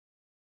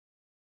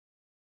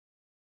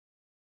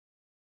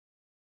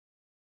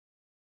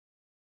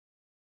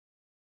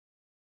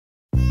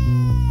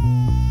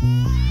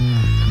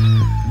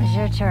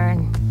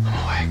turn. I'm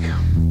awake.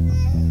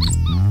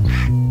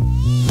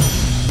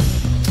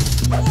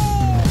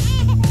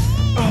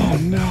 Oh,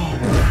 no.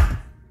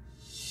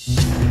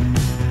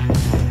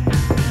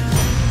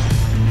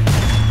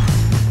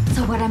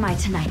 So what am I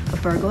tonight? A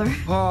burglar?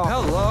 Oh,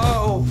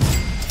 hello.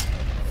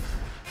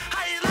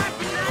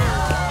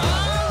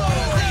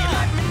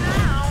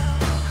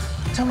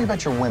 Tell me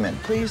about your women,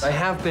 please. I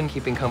have been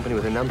keeping company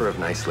with a number of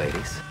nice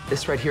ladies.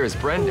 This right here is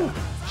Brenda. Ooh.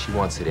 She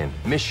wants it in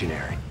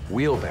missionary,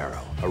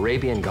 wheelbarrow,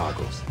 Arabian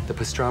goggles, the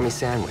pastrami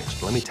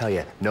sandwich. Let me tell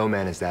you, no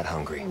man is that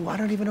hungry. Oh, I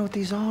don't even know what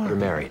these are. You're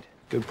married.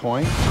 Good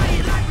point.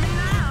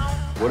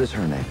 What is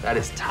her name? That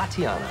is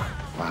Tatiana.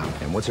 Wow.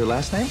 And what's her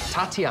last name?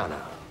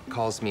 Tatiana.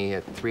 Calls me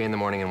at 3 in the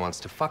morning and wants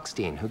to fuck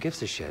Steen. Who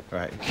gives a shit?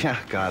 Right. Yeah,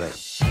 got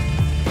it.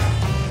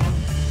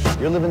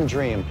 You're living the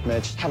dream,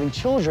 Mitch. Having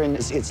children,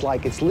 it's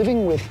like it's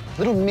living with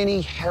little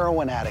mini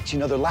heroin addicts. You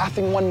know, they're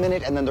laughing one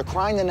minute, and then they're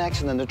crying the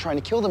next, and then they're trying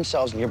to kill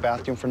themselves in your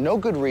bathroom for no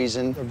good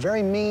reason. They're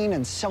very mean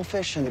and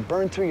selfish, and they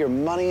burn through your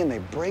money, and they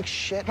break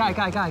shit. Guy,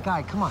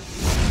 come on.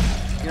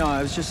 You know,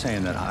 I was just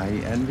saying that I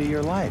envy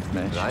your life,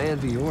 Mitch. And I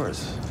envy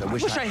yours. I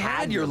wish I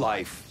had your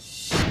life.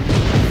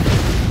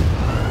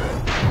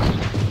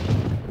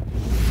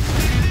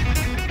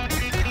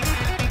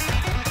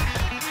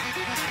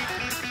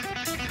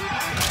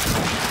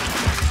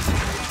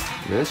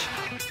 Mitch,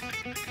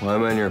 why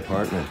am I in your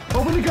apartment?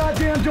 Open the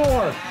goddamn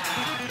door!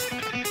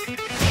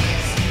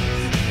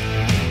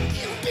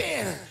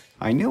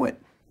 I knew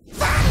it.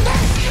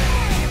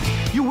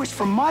 You wished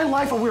for my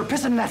life while we were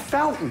pissing in that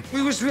fountain.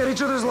 We wished we had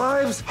each other's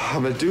lives.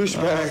 I'm a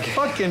douchebag.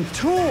 Fucking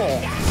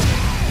tool.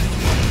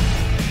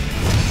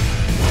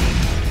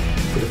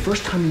 For the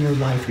first time in your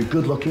life, you're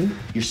good looking,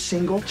 you're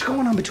single. What's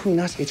going on between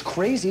us? It's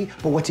crazy,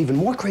 but what's even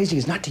more crazy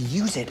is not to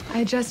use it. I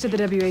adjusted the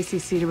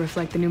WACC to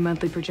reflect the new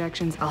monthly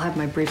projections. I'll have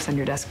my briefs on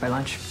your desk by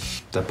lunch.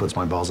 That puts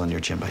my balls on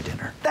your chin by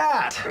dinner.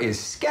 That is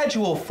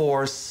Schedule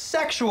 4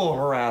 sexual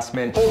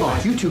harassment. Hold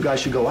on, you two guys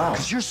should go out.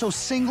 Because you're so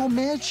single,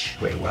 Mitch.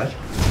 Wait, what?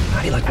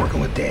 How do you like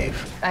working with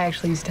Dave? I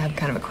actually used to have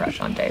kind of a crush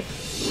on Dave.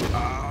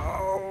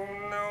 Oh,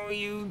 no,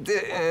 you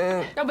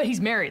didn't. No, but he's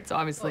married, so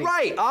obviously.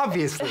 Right,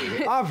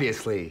 obviously,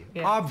 obviously,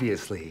 Yeah.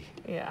 obviously.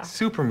 Yeah.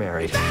 Super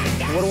married.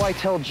 What do I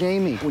tell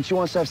Jamie when she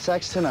wants to have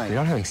sex tonight? You're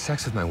not having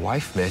sex with my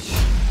wife, Mitch.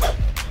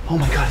 Oh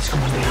my God, it's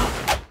going down.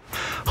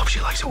 Hope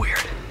she likes it weird.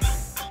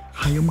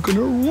 I am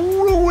gonna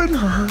ruin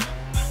her.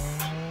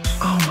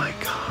 Oh my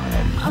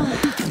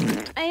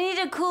God. I need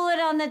to cool it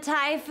on the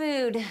Thai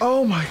food.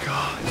 Oh my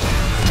God.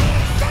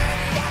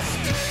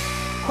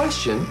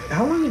 Question,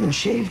 how long have you been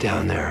shaved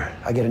down there?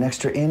 I get an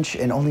extra inch,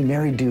 and only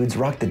married dudes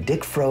rock the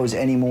dick froze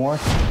anymore.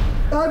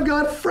 I've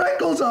got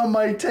freckles on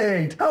my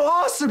taint. How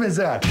awesome is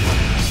that?